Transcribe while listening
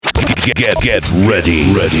Get ready.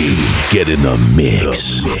 Get in the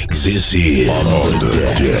mix. This is On the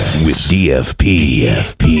Deck with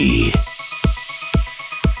DFP.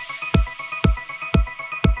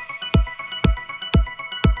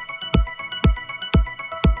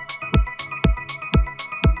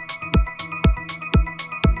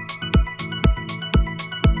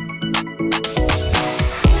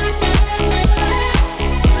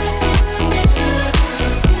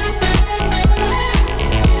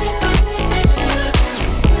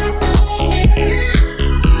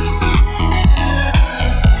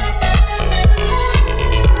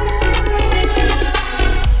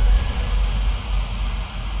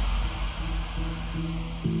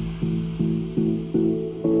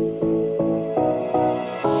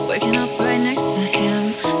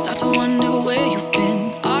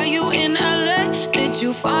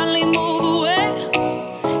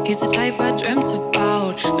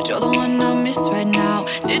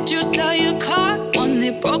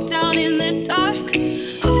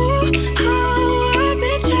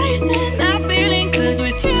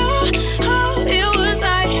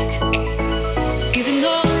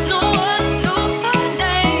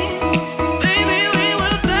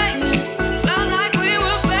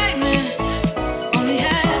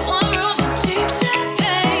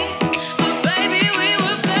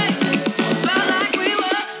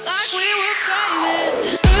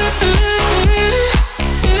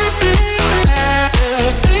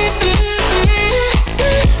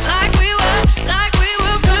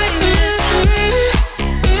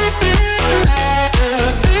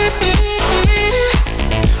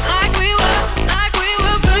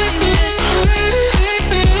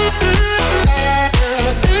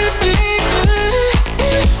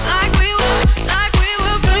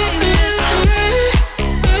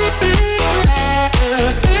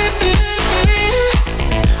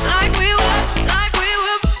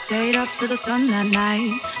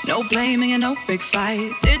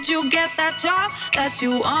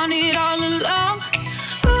 You wanted all along.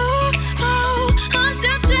 Ooh, oh, I'm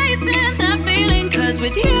still chasing that feeling, 'cause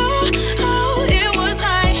with you, oh, it was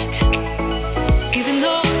like, even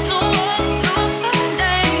though no one knew our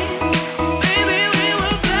name, baby, we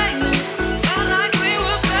were famous, felt like we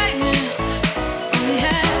were famous. We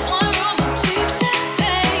had one room with cheap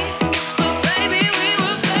champagne, but baby, we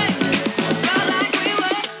were famous, felt like we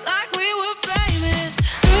were famous.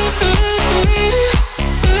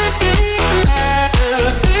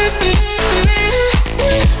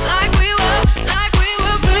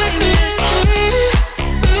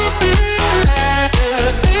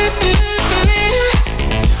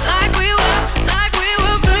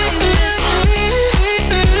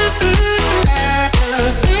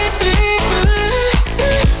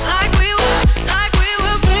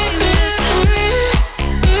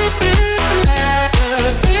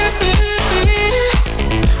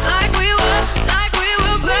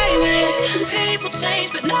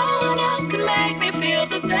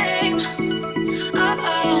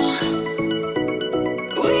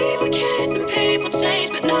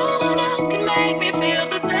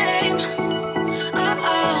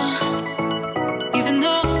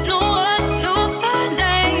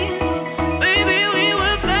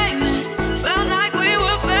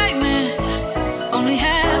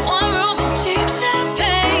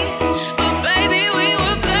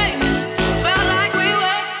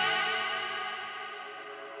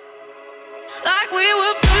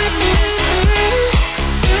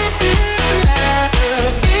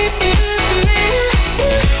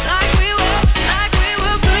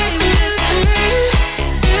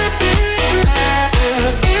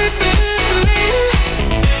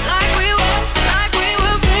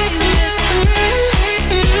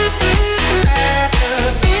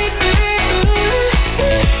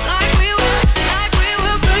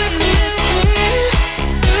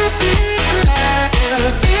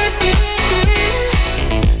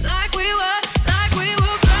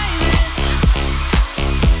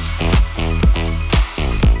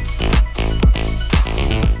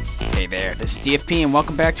 DFP, and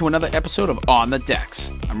welcome back to another episode of On the Decks.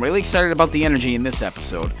 I'm really excited about the energy in this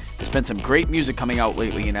episode. There's been some great music coming out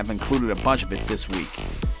lately, and I've included a bunch of it this week.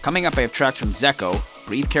 Coming up, I have tracks from Zecco,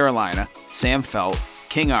 Breathe Carolina, Sam Felt,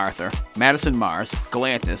 King Arthur, Madison Mars,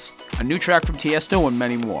 Galantis, a new track from Tiesto, and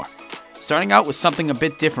many more. Starting out with something a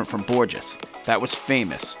bit different from Borges. That was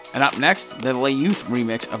Famous. And up next, the LA Youth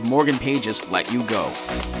remix of Morgan Page's Let You Go.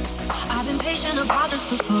 I've been patient about this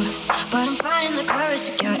before, but I'm finding the courage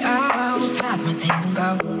to get out, pack my things and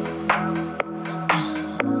go.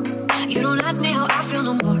 You don't ask me how I feel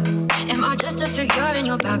no more. Am I just a figure in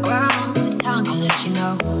your background? It's time I let you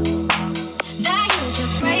know that you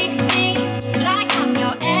just break me like I'm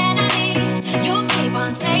your enemy.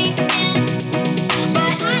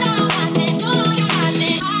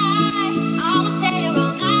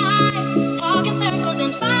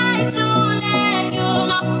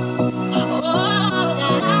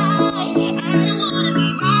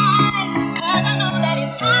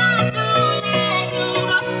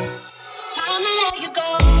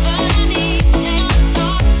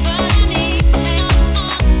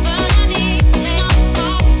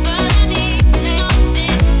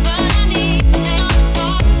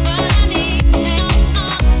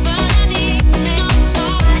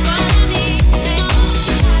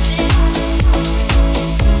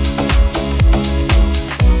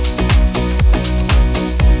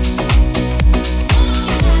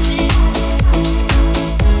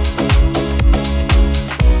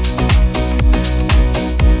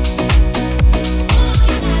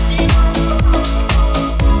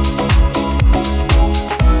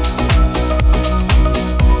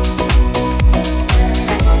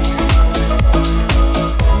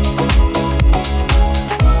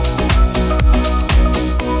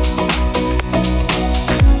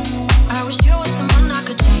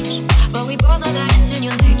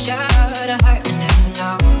 have hurt and never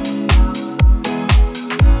know.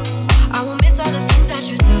 I will miss all the things that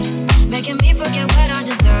you said, making me forget what I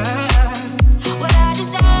deserve. What I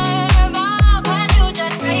deserve, oh, 'cause you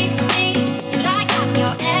just break me like I'm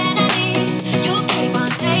your enemy. You keep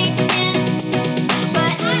on taking,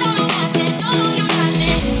 but I don't know nothing, no, you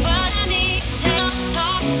nothing. But I need to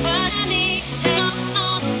know, but I need to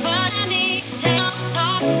know, but I need to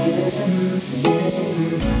know,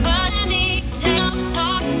 but I need to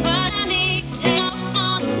know, but I need to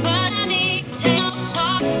know, but I need to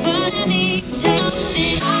know, but I need to know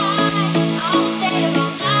this. I won't stay here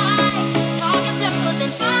all night, talking circles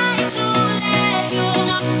and fight to let you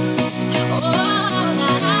know. Oh,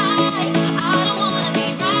 that I don't wanna be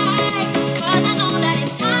right, 'cause I know that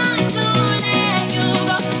it's time to let you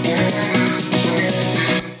go.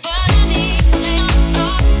 But I need to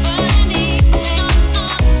know, but I need to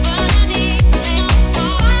know, but I need to know,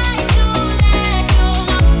 fight to let you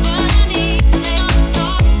know. But I need to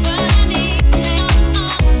know, but I need to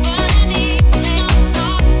know, but I need to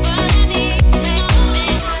know, but I need to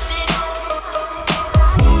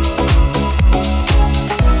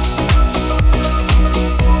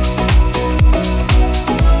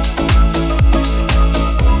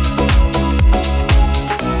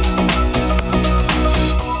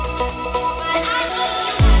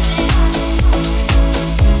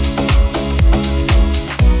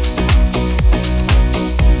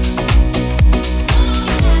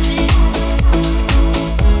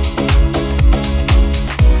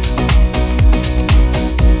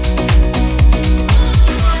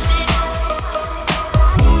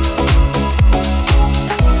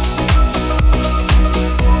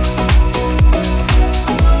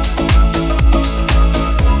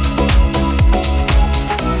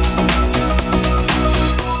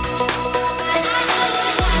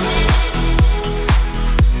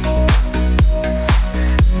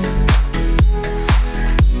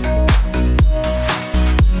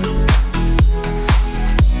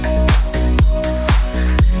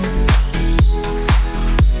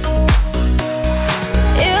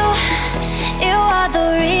You are the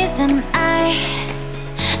reason I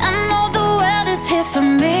know the world is here for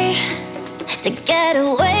me to get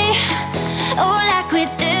away. Oh, like we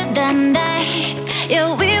did that night.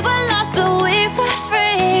 Yeah, we were lost, but we were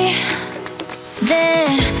free.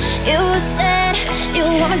 Then you said you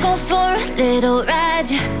wanna go for a little ride.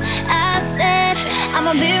 Yeah, I said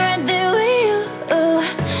I'ma be right there with you.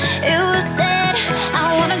 You said I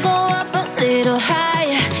wanna go up a little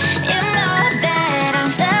higher. You know that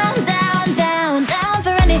I'm down, down, down, down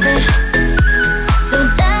for anything. So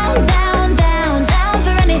down, down, down, down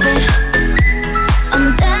for anything. I'm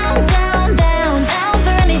down, down, down, down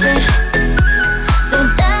for anything. So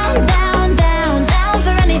down, down, down, down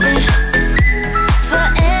for anything. For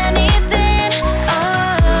anything, oh.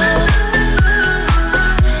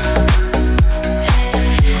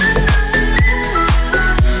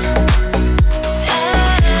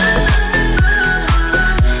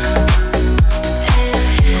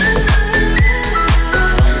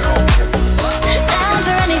 Down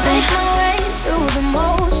for anything. My way through the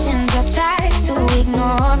motions, I try to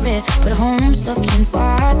ignore it, but home's looking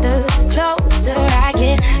farther, closer I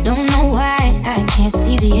get. Don't know why I can't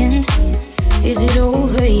see the end. Is it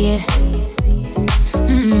over yet?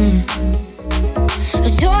 A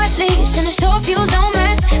short leash and a short fuse don't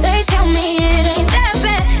match. They tell me it ain't that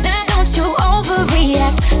bad. Now don't you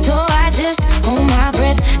overreact. So I just hold my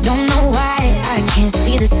breath. Don't know why I can't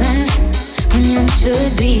see the sun when you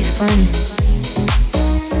should be fun.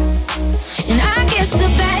 And I guess the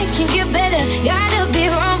bad can get better. Gotta be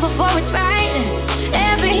wrong before it's right.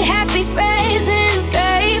 Every happy phrase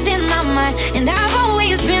engraved in my mind. And I've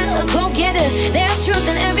always been a go-getter. There's truth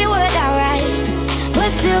in every word I write. But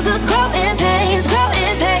still the growing pains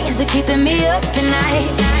are keeping me up at night.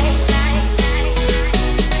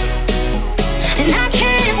 And I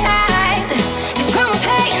can't hide, these growing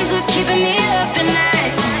pains are keeping me up at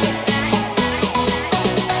night.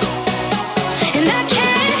 And I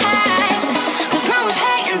can't hide, these growing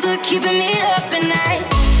pains are keeping me up at night.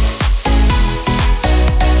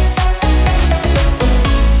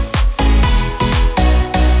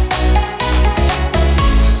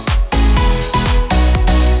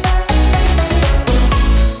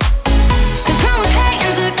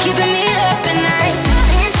 Keeping me up at night.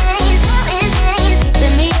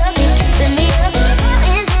 Keeping me up, keeping me up.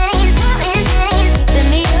 Keeping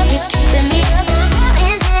me up, keeping me up.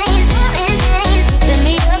 Keeping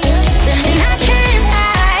me up, and I can't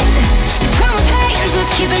hide. These growing pains are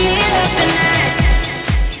keeping me up at night.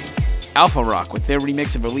 Alpha Rock with their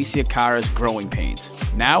remix of Alicia Cara's Growing Pains.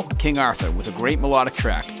 Now, King Arthur with a great melodic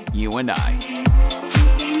track, You and I.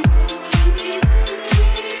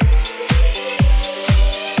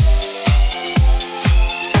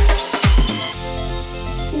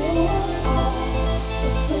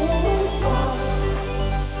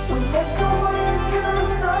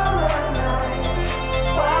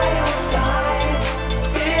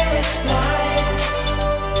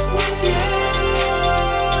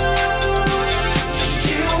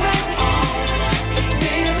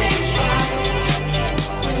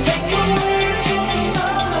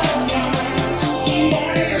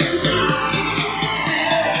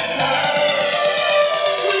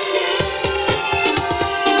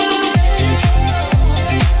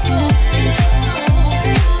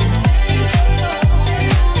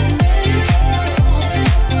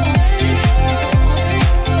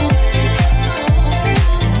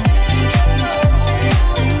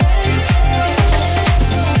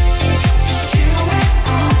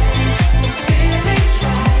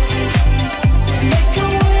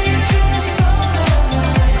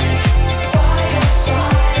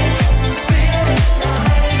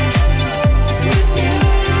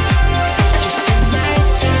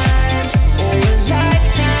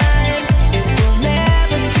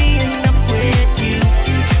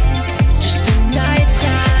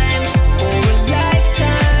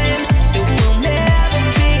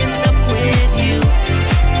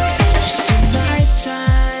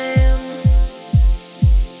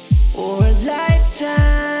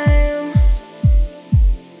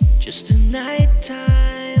 just a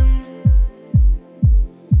nighttime,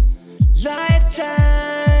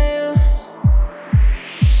 lifetime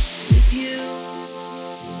with you.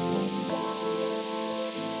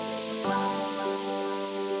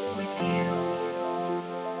 With you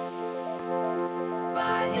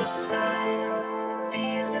by your side,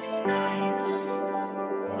 feel this night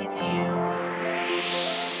with you.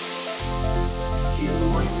 You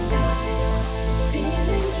and I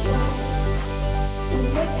feeling shy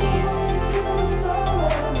with you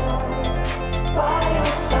by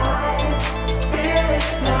your side, feel this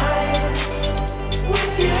night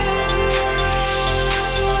with you.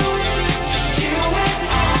 You and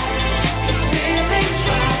I feeling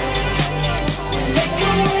shy, make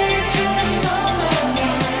a way to the summer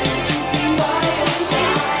night by your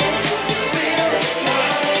side, feel this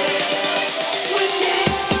night with you.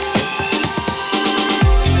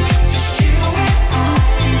 You and I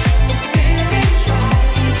feeling shy,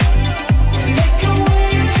 make a way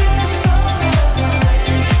to the summer night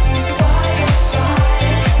by your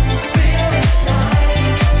side, feel this night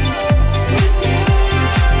with you.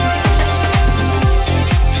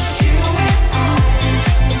 You and I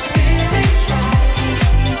feeling shy,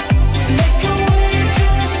 make a way to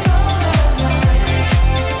the summer night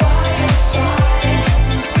by your side,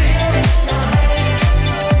 feel this night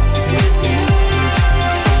with you.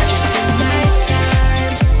 Just a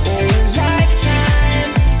nighttime or a lifetime,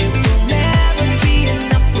 it will never be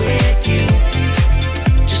enough with you.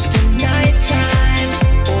 Just a nighttime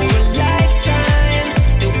or a lifetime,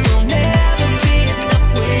 it will never be enough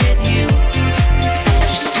with you.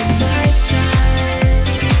 Just a nighttime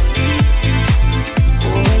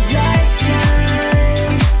or a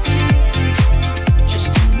lifetime,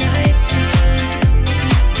 just a nighttime,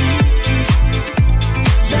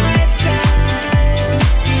 lifetime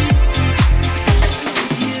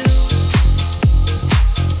with you.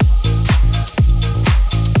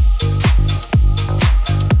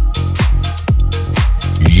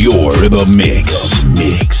 You're in the mix.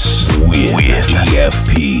 With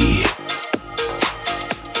DFP.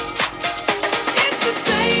 It's the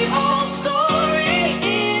same old story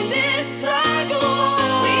in this tug of war.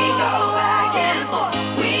 We go back and forth,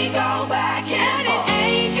 we go back and forth. It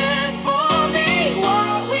ain't good for me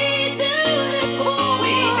what we do this for.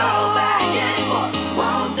 We go back and forth,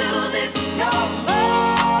 won't do this no more.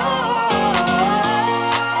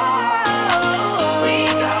 We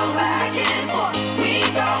go back and forth, we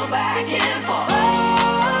go back and forth.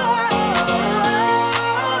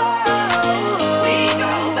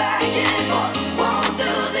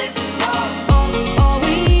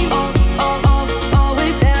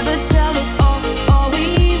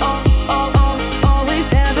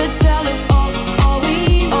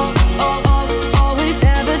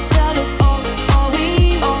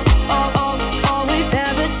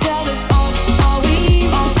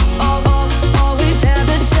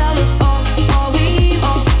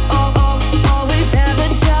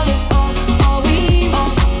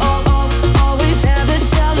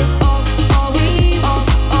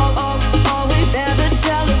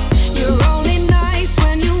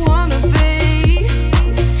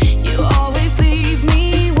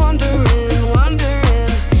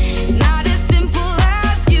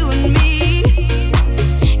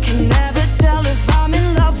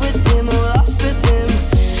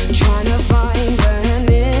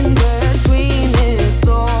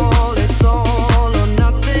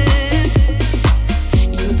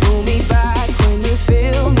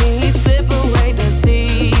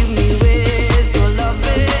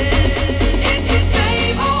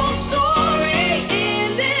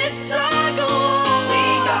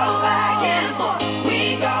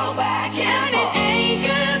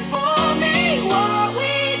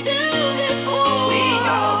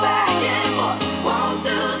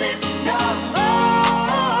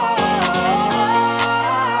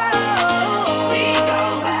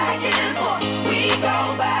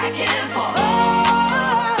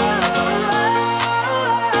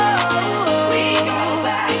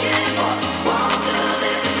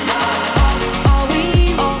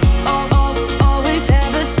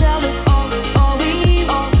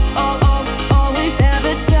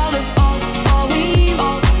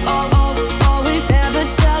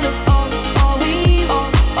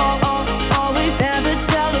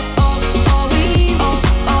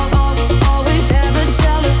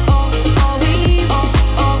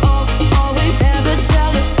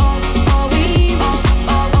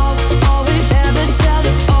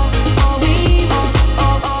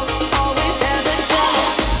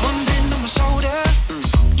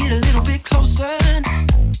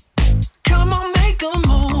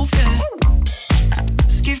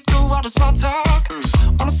 talk.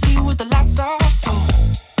 Wanna see what the lights are. So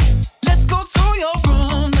let's go to your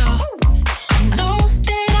room now. I know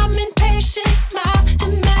that I'm impatient. My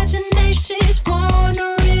imagination's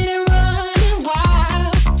wandering and running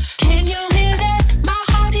wild. Can you hear that? My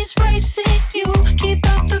heart is racing. You keep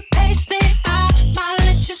up the pace, then I might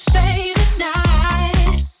let you stay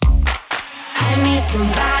tonight. I need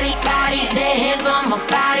somebody, body, their hands on my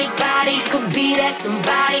body, body. Could be that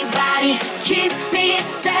somebody, body. Keep me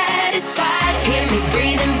satisfied. Hear me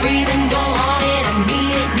breathing, breathing, don't want it. I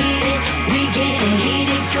need it, need it. We getting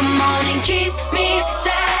heated, come on and keep me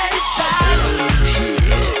satisfied.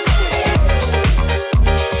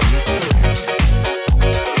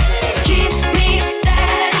 Keep me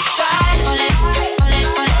satisfied.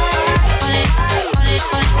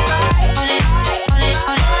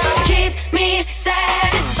 Keep me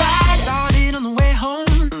satisfied. Started on the way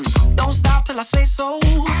home. Don't stop till I say so.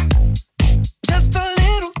 Just a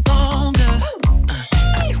little longer.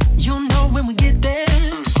 You know when we get there,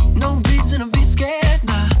 no reason to be scared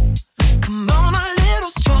now. Come on a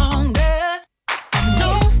little stronger. I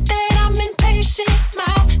know that I'm impatient.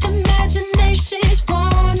 My imagination's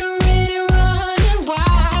wandering and running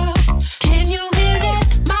wild. Can you hear that?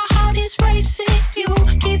 My heart is racing. You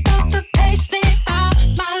keep up the pace, then I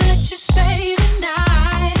might let you stay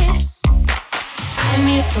tonight. I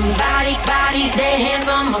need somebody, body, their hands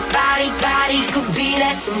on my body, body. Could be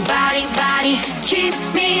that somebody, body. Keep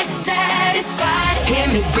me satisfied. Hear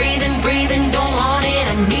me breathing, breathing, don't want it.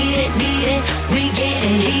 I need it, need it. We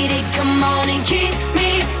getting heated, come on and keep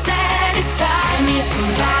me satisfied. I need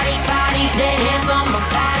somebody, body, their hands on my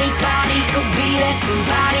body, body. Could be that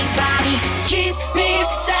somebody, body. Keep me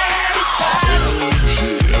satisfied.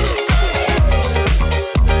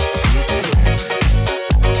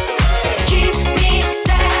 Keep me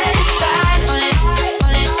satisfied.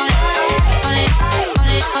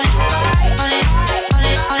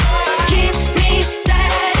 Keep me satisfied. Keep me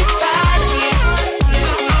satisfied.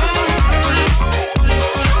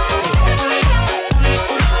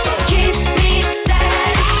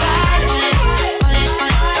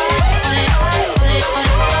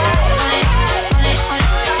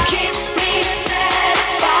 Keep me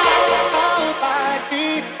satisfied.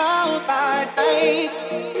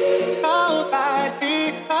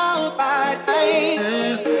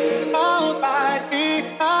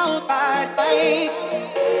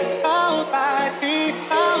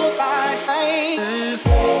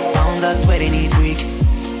 Pounds are sweating each week.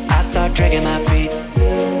 I start dragging my feet.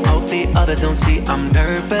 Hope the others don't see I'm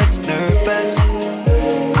nervous, nervous.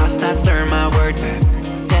 I start slurring my words and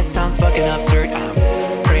that sounds fucking absurd.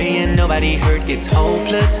 I'm praying nobody hurt. It's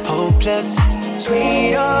hopeless, hopeless.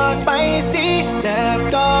 Sweet or spicy,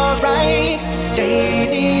 left or right.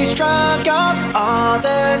 Daily struggles all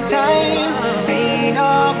the time. Sane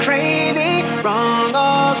or crazy, wrong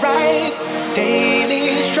or right.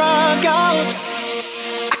 Daily struggles.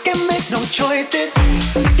 I can make no choices.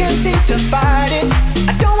 I can't seem to fight it.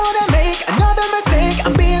 I don't wanna make another mistake.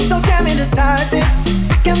 I'm being so damn indecisive.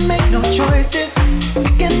 I can make no choices. I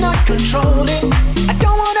cannot control it. I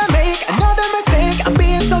don't wanna make another mistake. I'm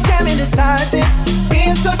being so damn indecisive.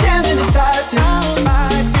 Being so damn indecisive.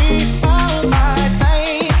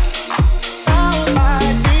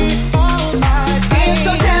 Being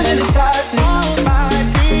so damn indecisive.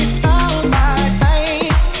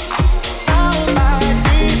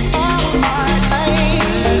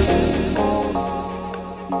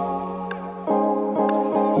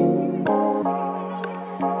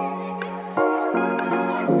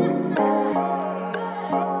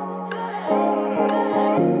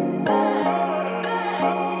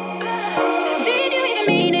 Did you even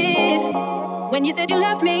mean it when you said you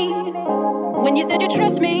loved me? When you said you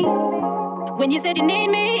trust me? When you said you need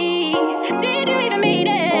me? Did you even mean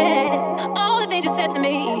it? All the things you said to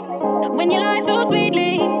me when you lied so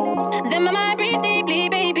sweetly. Then my mind breathes deeply,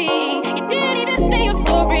 baby. You didn't even say you're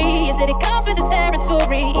sorry. You said it comes with the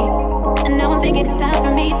territory. And now I'm thinking it's time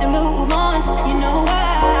for me to move on. You know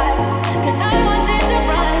why? 'Cause I wanted to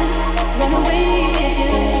run away with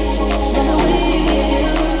you, run away with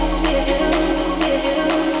you, with you, with you,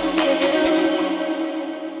 with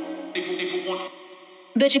you.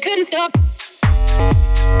 But you couldn't stop.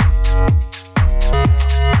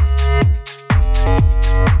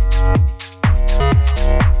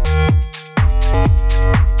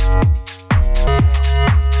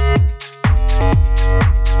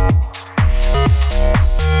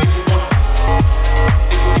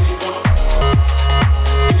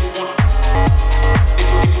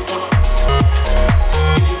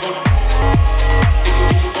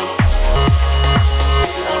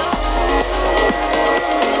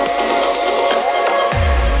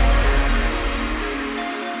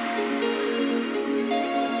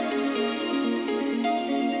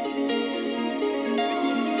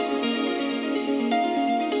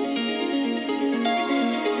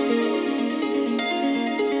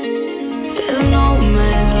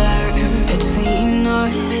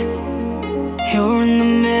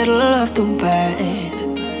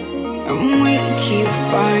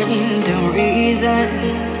 finding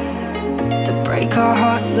reasons to break our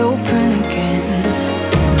hearts open again.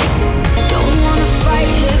 Don't wanna fight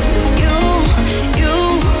it with you.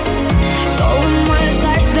 Throwing words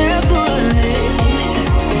like they're bullets.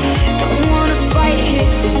 Don't wanna fight it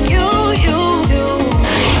with you.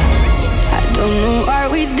 I don't know why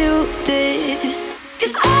we do this.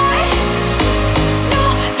 'Cause I know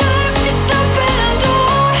that if you stop it, I'm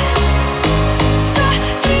done. So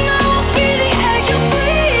tonight will be the air you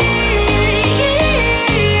breathe.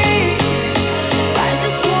 I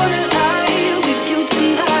just wanna lie with you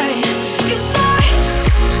tonight. 'Cause I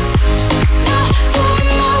know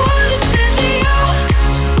pouring my world is into you.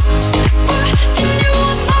 But can you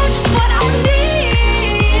know just what I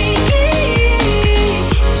need?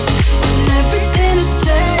 And everything has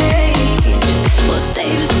changed, will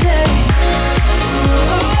stay the same.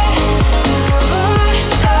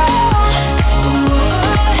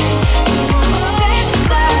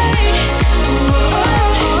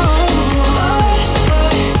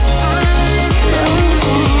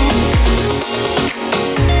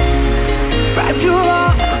 Wrap your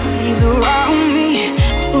arms around me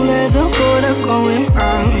till there's a border going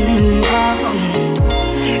round and round.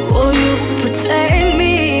 Will you protect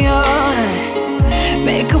me or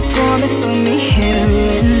make a promise with me here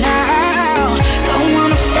and now? Don't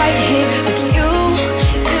wanna fight here with you.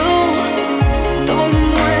 Throwing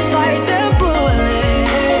words like they're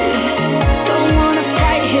bullets. Don't wanna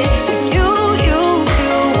fight here with you.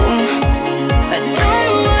 I don't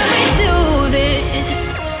know why we do this.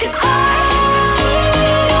 'Cause I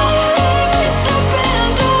know if you stop it,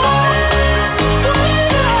 I'm done.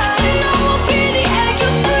 So tonight will be the air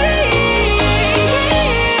you breathe.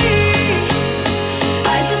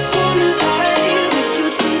 I just wanna lie with you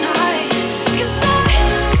tonight. 'Cause I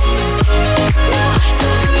know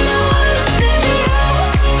that my world is in you.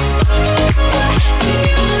 But can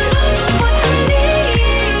you know just what I need?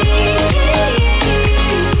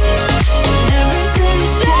 And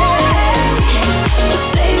everything's changed, will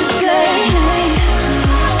stay the same.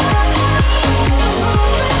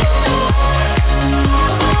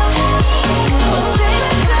 Will stay the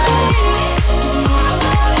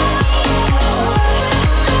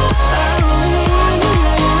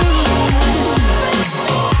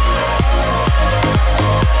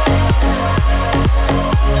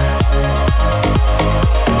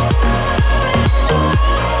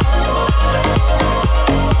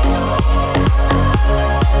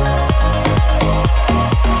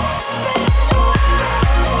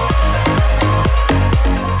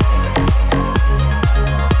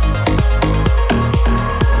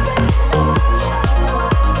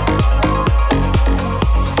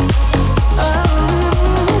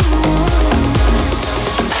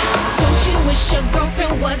Don't you wish your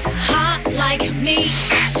girlfriend was hot like me?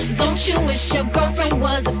 Don't you wish your girlfriend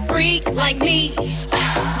was a freak like me?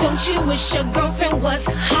 Don't you wish your girlfriend was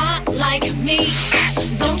hot like me?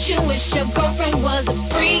 Don't you wish your girlfriend was a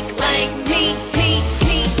freak like me?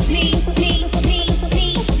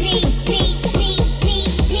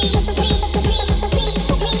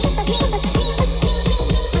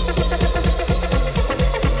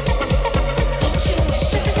 Don't you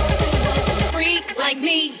wish your girlfriend was a freak like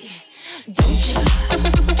me? Don't you?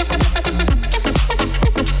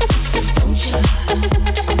 Don't you?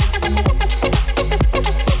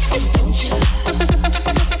 Don't you?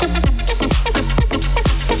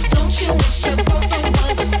 Don't you wish your girlfriend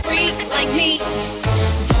was a freak like me?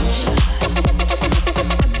 Don't you?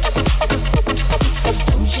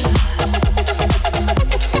 Don't you?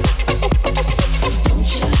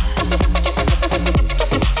 Don't you?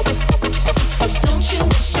 Don't you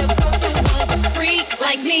wish your girlfriend was a freak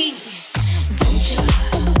like me? Don't you?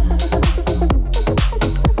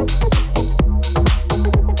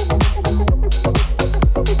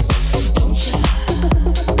 Don't you? Don't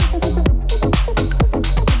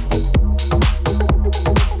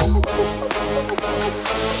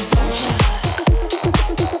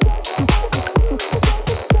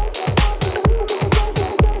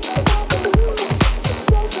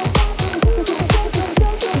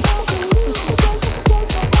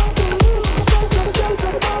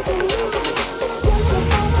you?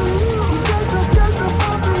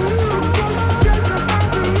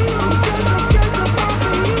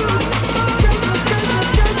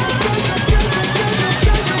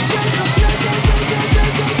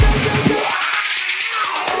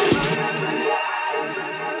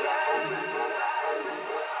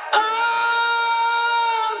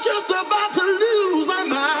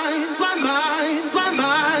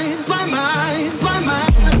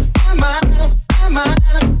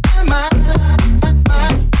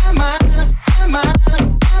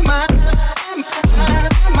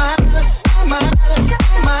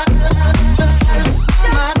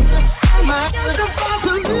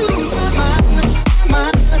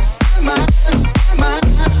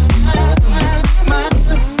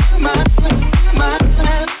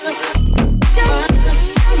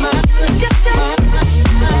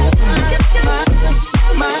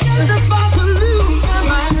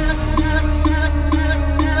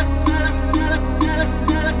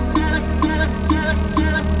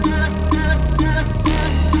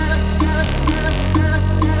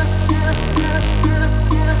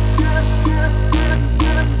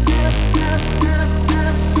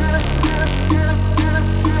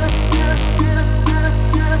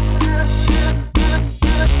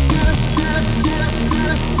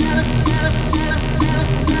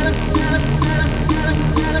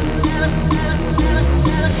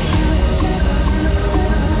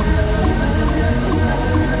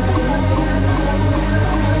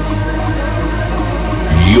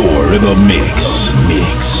 the mix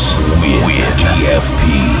with DFP.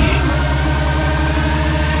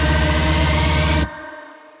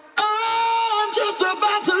 I'm just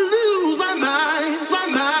about to lose my mind, my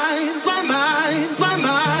mind, my mind, my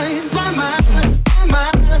mind, my mind, my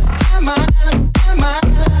mind, my mind, my mind,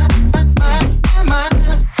 my mind, my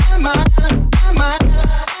mind,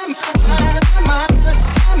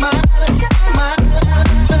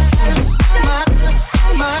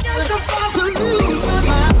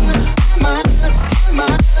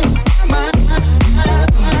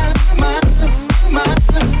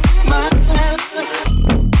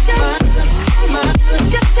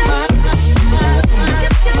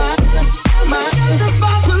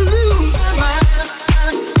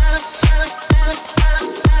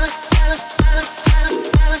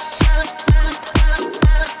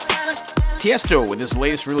 Tiesto with his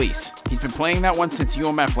latest release. He's been playing that one since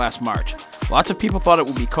UMF last March. Lots of people thought it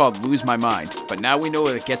would be called Lose My Mind, but now we know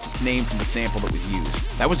that it gets its name from the sample that was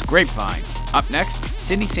used. That was Grapevine. Up next,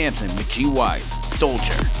 Sidney Sampson with G Wise,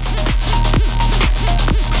 Soldier.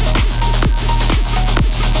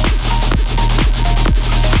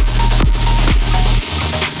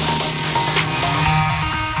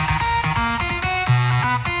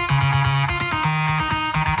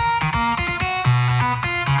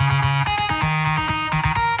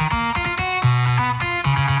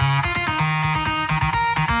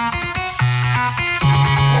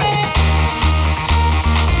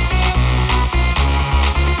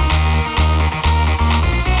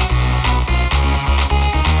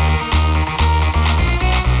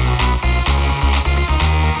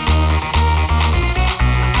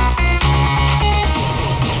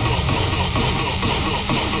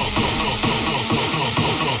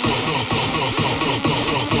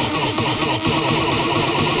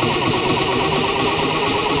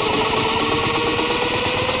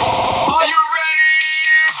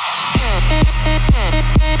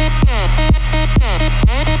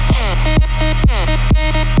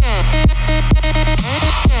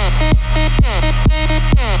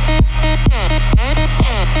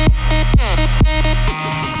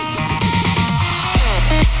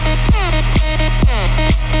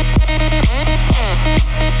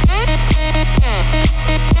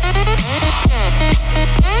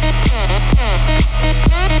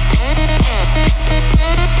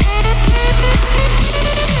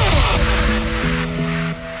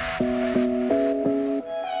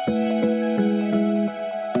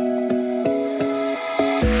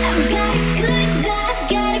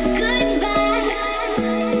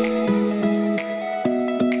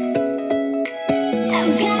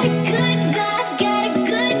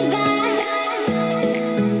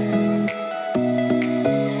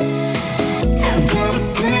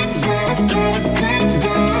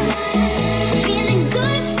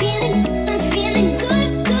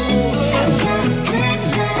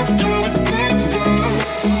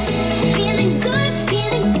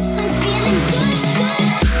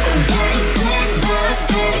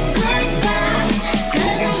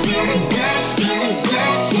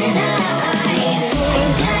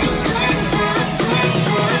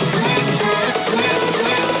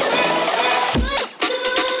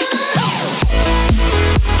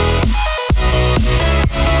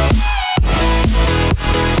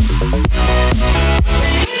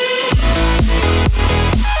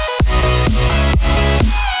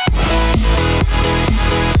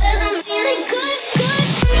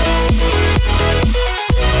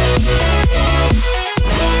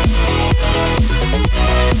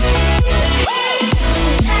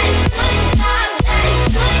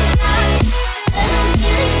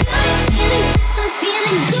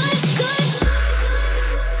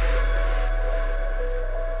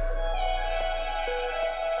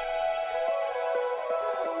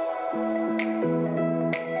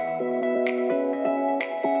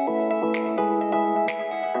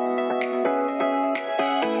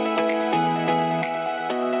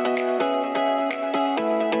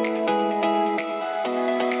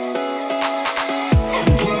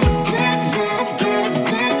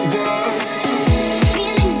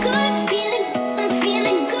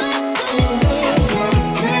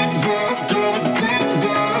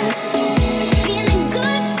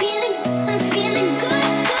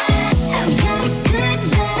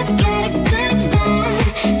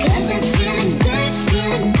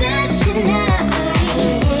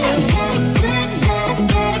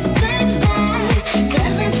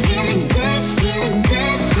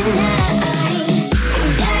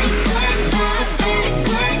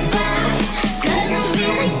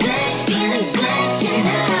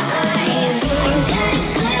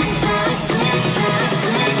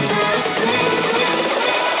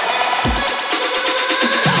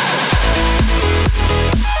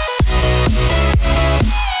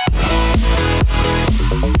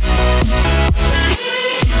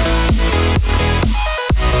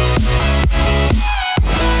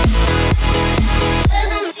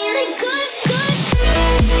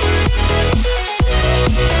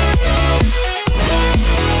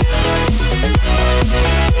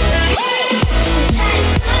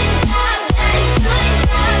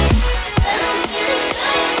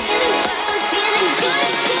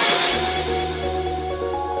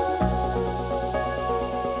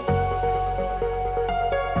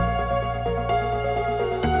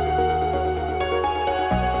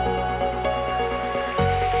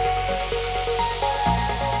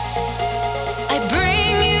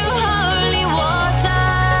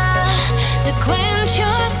 Quench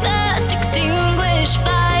your thirst, extinguish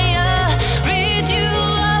fire. Rid you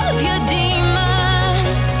of your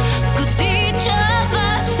demons. 'Cause each of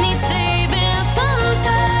us needs saving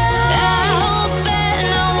sometimes. I hope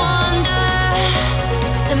and I wonder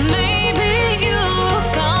that maybe you will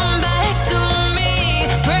come back to me.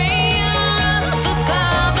 Pray and run for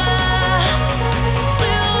cover.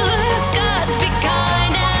 Will the gods be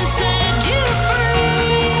kind and set you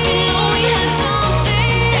free? You know we had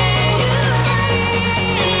something set you free.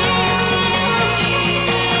 You know you lost it,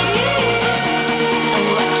 set you free. And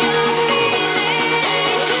what you're feeling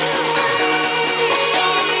set you free.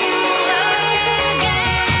 Show you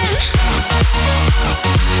again.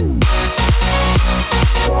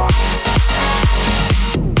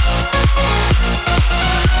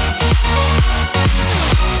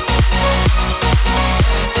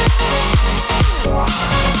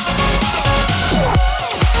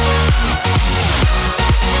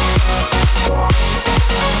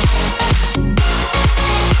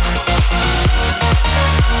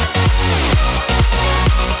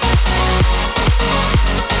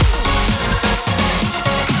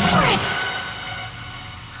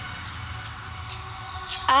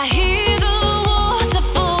 I hear the water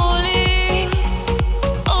falling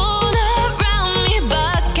all around me,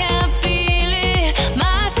 but can't feel it.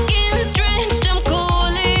 My skin's drenched, I'm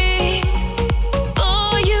calling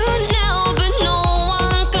for you now, but no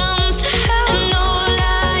one comes to help. And all I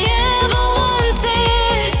ever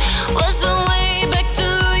wanted was a way back to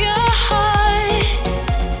your heart.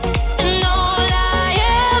 And all I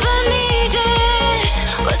ever needed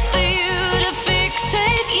was for you to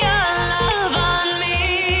fixate your love on me.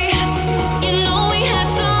 You know we had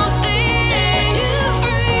something set you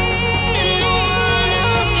free. And no one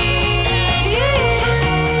else did set you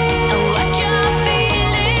free. And what you're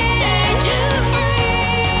feeling set you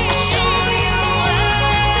free. I'll show you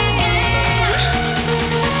again.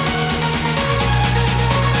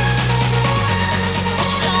 I'll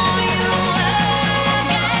show you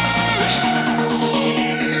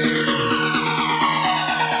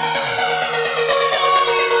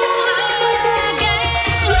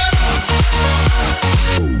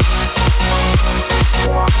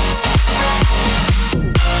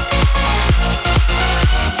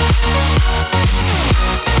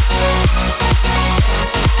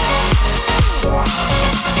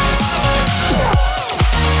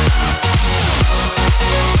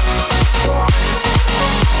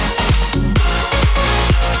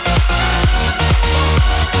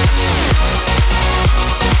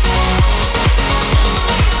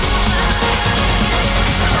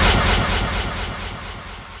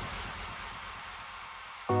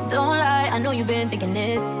Don't lie, I know you've been thinking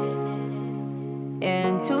it.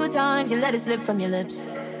 And 2 times you let it slip from your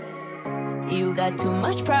lips. You got too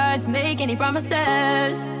much pride to make any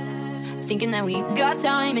promises. Thinking that we got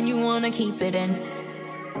time and you wanna keep it in.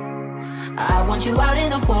 I want you out in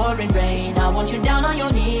the pouring rain. I want you down on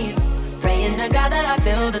your knees, praying to God that I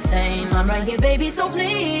feel the same. I'm right here, baby, so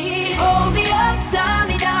please hold me up, tie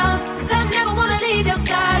me down, 'cause I never wanna leave your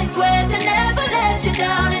side. Swear to never let you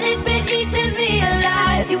down, and it's been eating me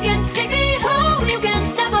alive. You can take me home, you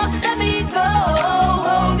can never let me go.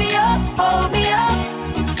 Hold me up,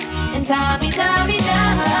 and tie me down, down.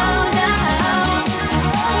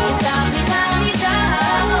 And tie me down,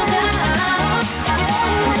 down.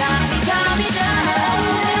 And tie me down, down.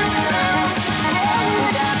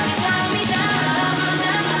 And tie me down.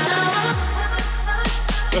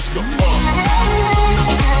 Let's go.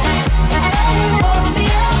 Hold me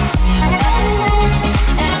up, and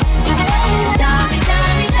tie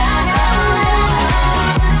me down.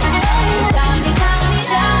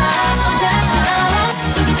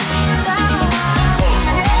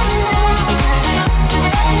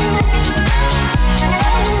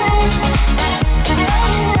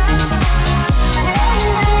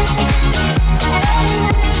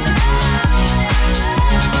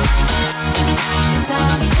 And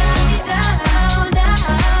tie me down.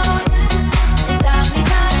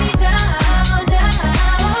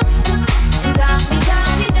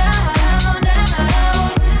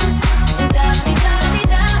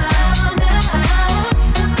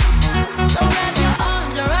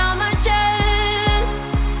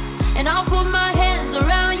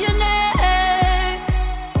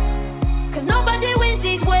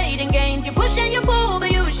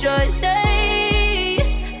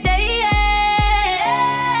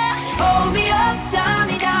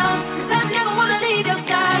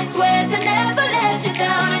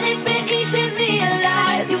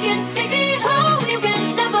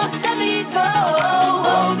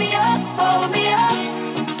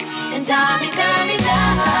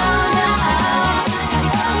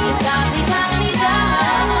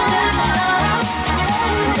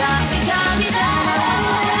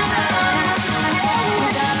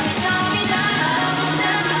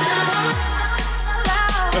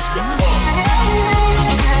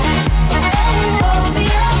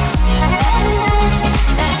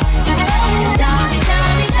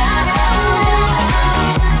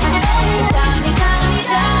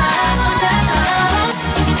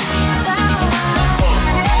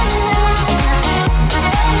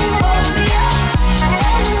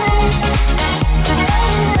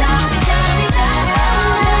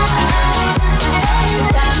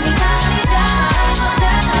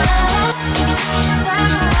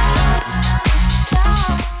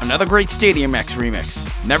 Another great Stadium X remix.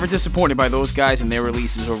 Never disappointed by those guys and their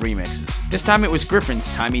releases or remixes. This time it was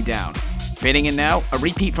Griffin's Tie Me Down. Fading in now, a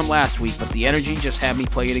repeat from last week, but the energy just had me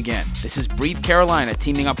play it again. This is Breathe Carolina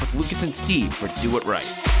teaming up with Lucas and Steve for Do It Right.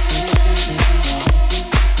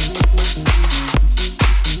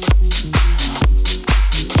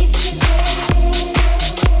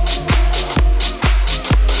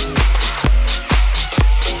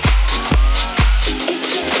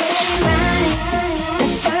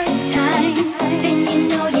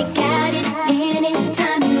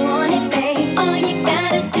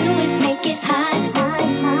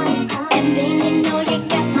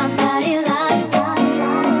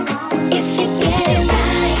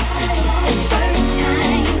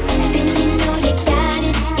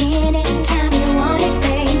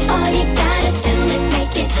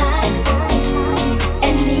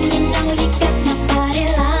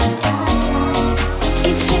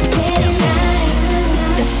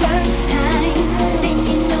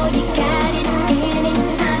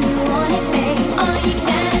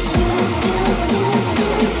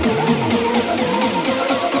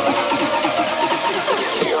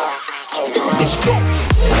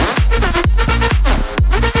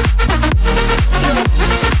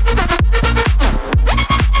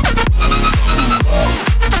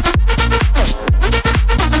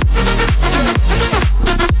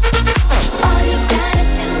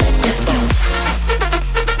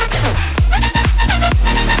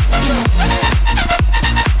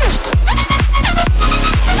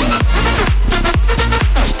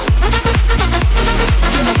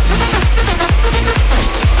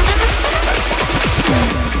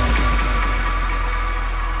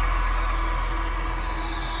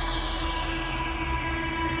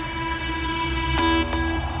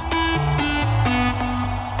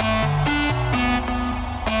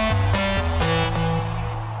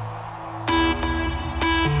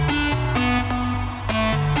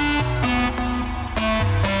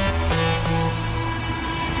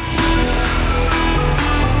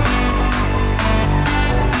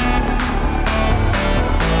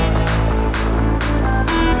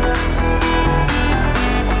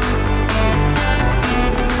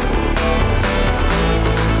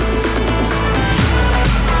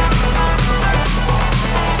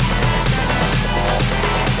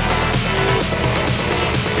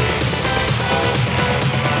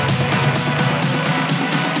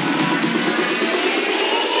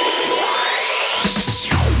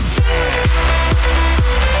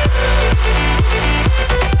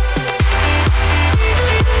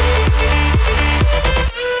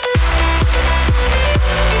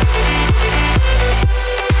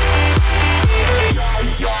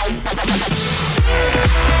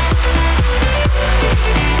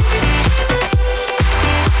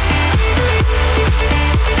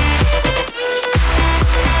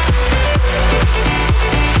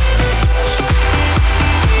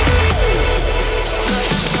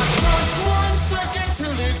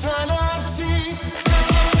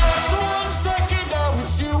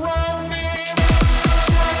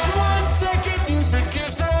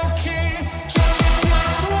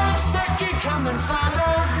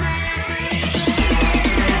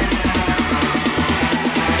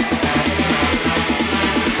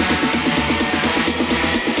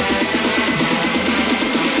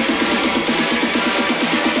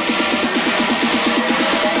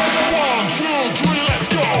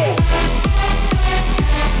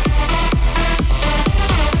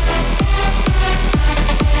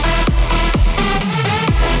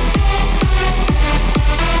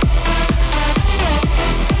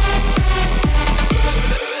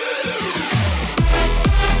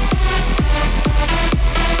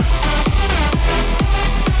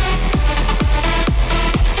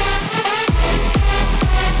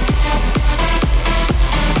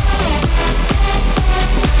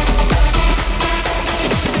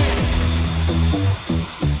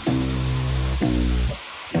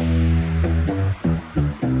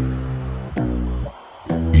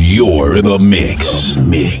 You're in the mix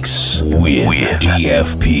with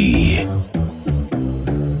DFP.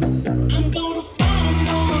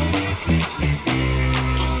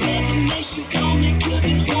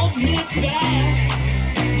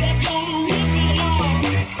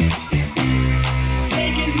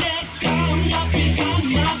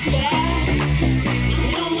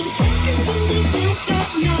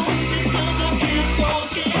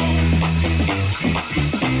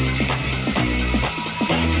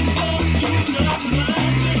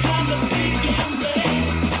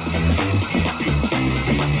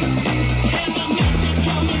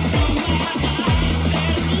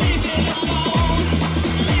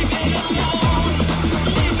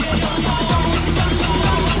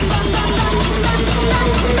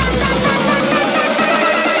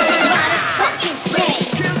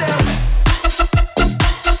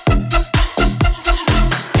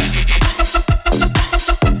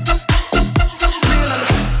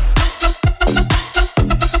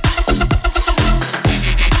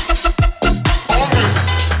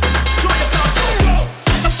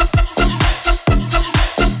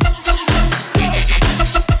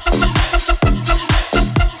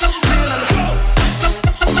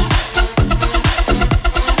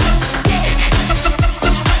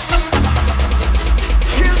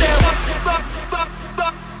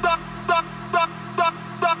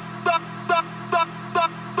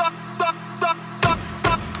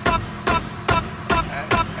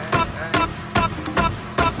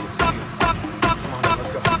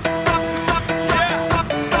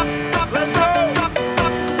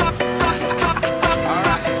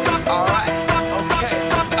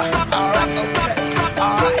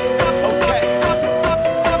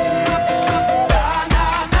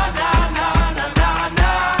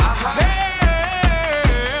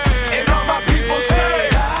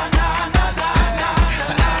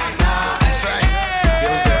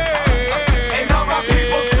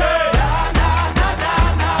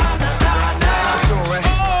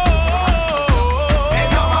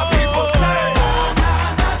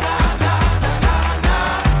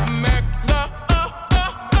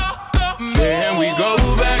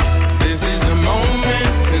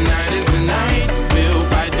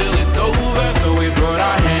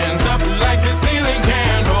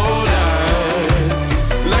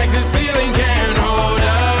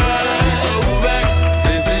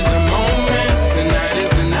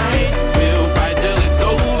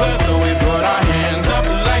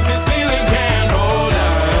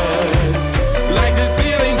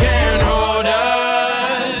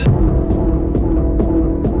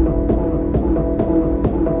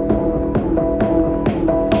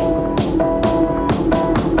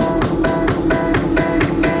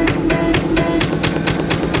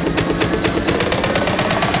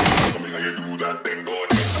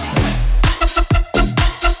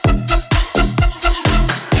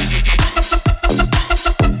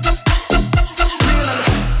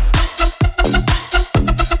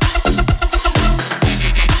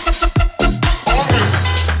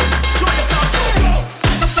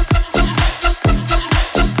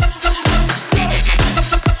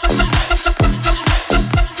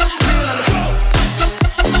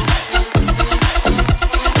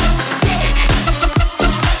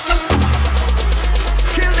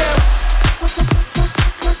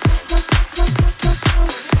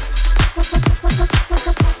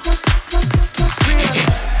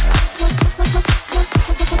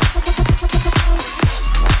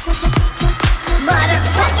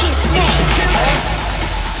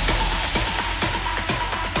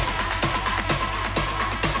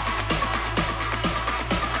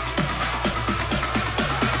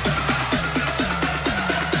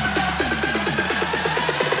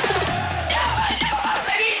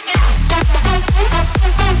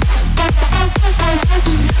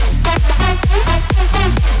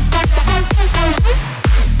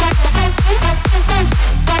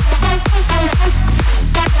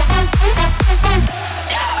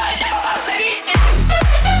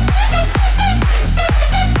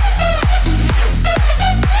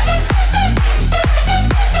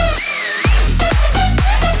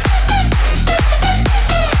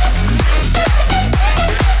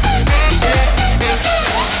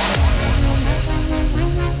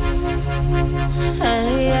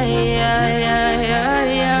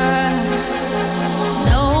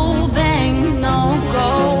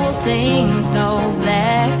 things, no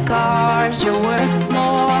black cars, you're worth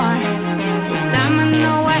more. This time I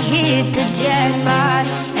know I hit the jackpot,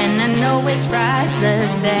 and I know it's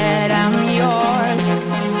priceless that I'm yours.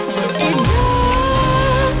 It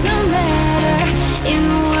doesn't matter in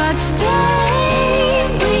what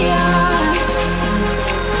state we are.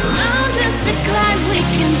 Mountains to climb, we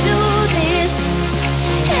can do this.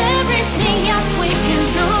 Everything up, we can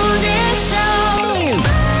do this. So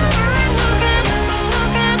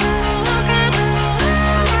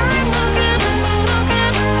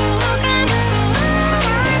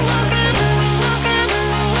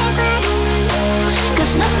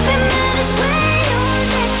nothing matters when you're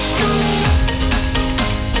next to me.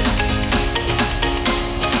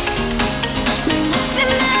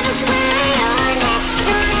 Nothing matters when you're next to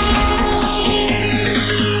me.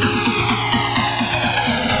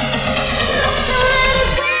 Nothing matters when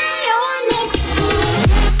you're next to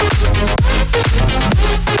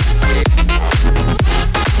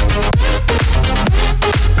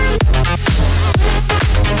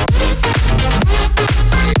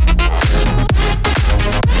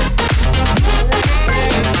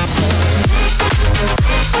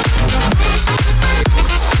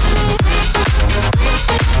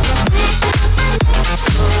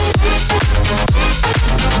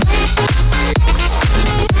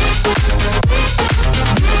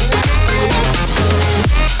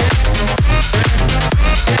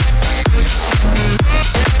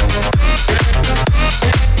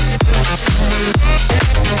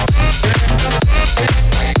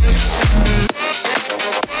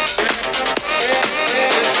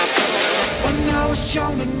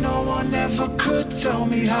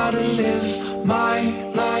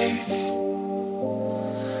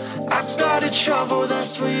trouble,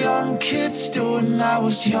 that's what young kids do. And I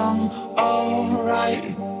was young, alright.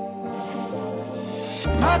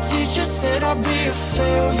 My teacher said I'd be a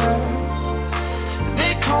failure.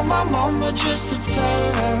 They called my mama just to tell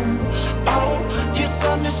her, oh, your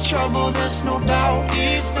son is trouble, there's no doubt.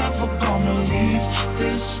 He's never gonna leave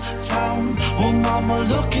this town. Well, mama,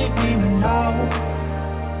 look at me now.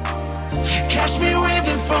 Catch me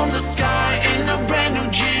waving from the sky in a brand new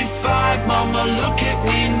G5. Mama, look at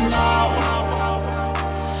me now.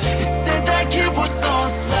 You said that kid was on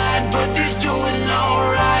slide, but he's doing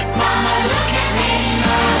alright. Mama, look at me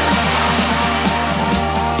now.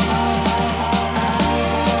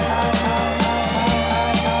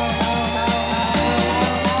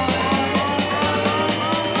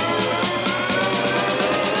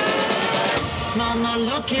 Mama,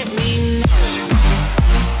 look at me now.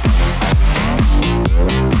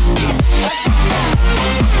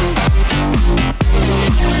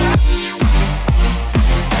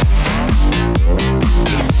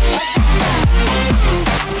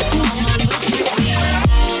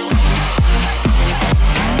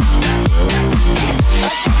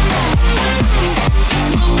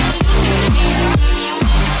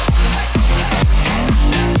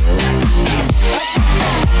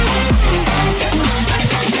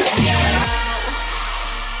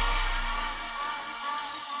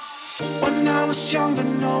 When I was younger,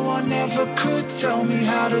 no one ever could tell me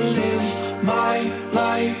how to live my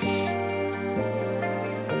life.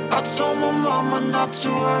 I told my mama not to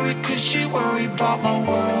worry, cause she worried about my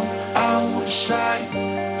world outside.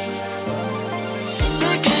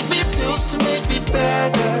 They gave me pills to make me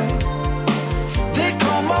better. They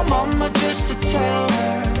called my mama just to tell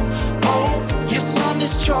her, oh, your son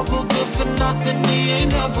is trouble, good for nothing. He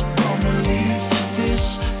ain't ever gonna leave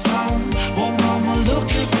this town. Well, mama, look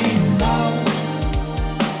at me now.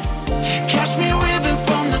 Catch me waving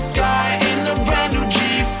from the sky in a brand new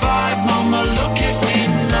G5. Mama, look at me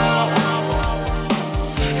now.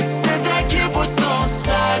 You said that kid was on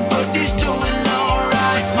slide, but he's doing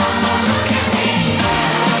alright. Mama, look at me now.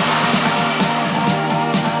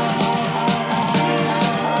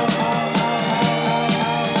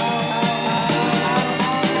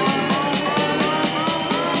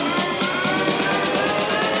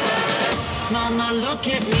 Mama, look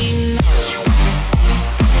at me now.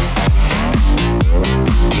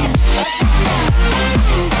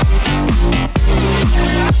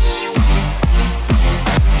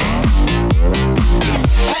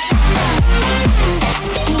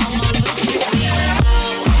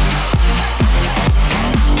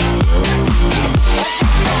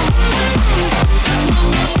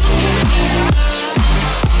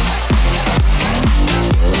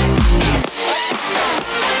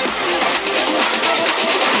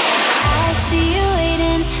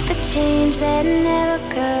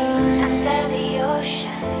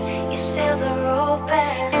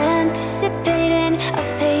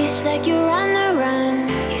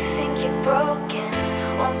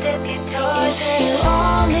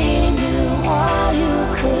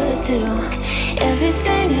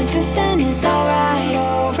 is alright,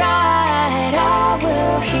 alright. I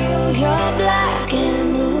will heal your black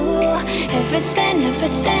and blue. Everything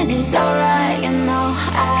is alright. You know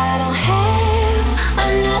I don't have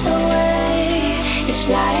another way. It's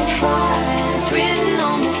like fire, it's written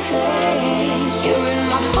on my face. You're in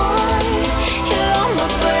my heart, you're on my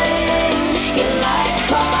brain. You're like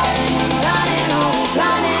fire, and I'm running, always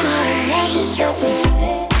running. I won't let you slip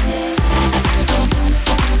away.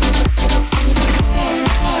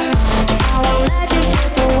 I won't let you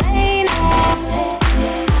slip away now.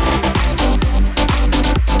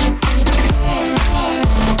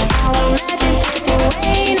 I won't let you slip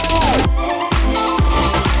away now.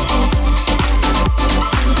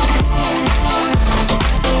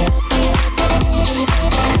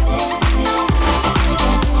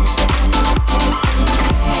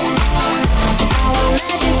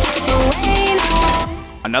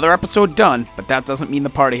 Another episode done, but that doesn't mean the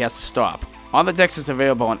party has to stop. On the Decks is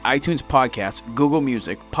available on iTunes Podcasts, Google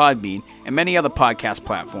Music, Podbean, and many other podcast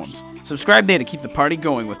platforms. Subscribe there to keep the party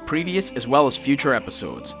going with previous as well as future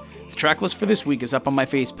episodes. The track list for this week is up on my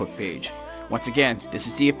Facebook page. Once again, this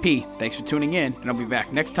is DFP. Thanks for tuning in, and I'll be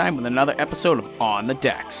back next time with another episode of On the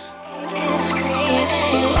Decks.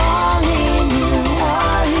 If you only knew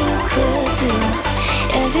all you could do,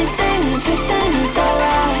 everything is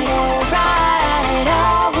alright, alright.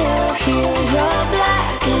 I will heal your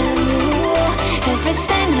black and blue.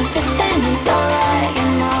 Everything is alright. You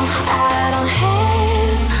know I don't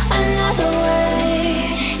have another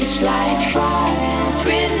way. It's like fire, it's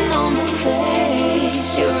written on my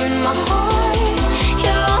face. You're in my heart,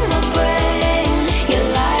 you're on my brain. You're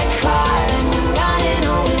like fire, and you're running,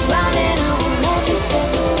 always running. I won't let you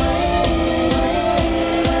slip away.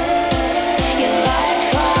 You're like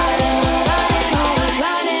fire, and you're running, always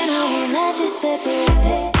running. I won't let you slip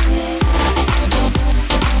away.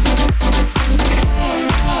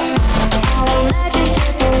 I won't let you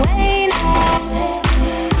slip away now. I won't let you slip away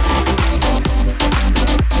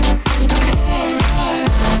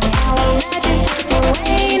now. I won't let you slip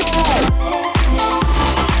away now.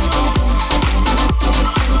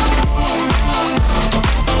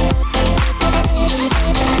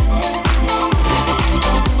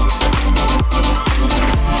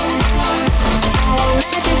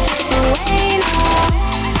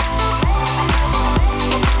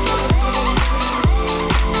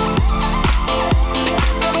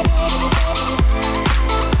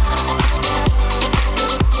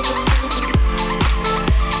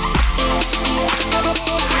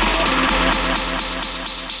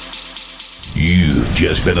 You've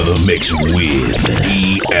just been in the mix with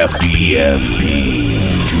EFPFP.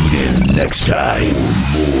 Tune in next time.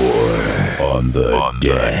 More on the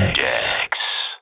decks.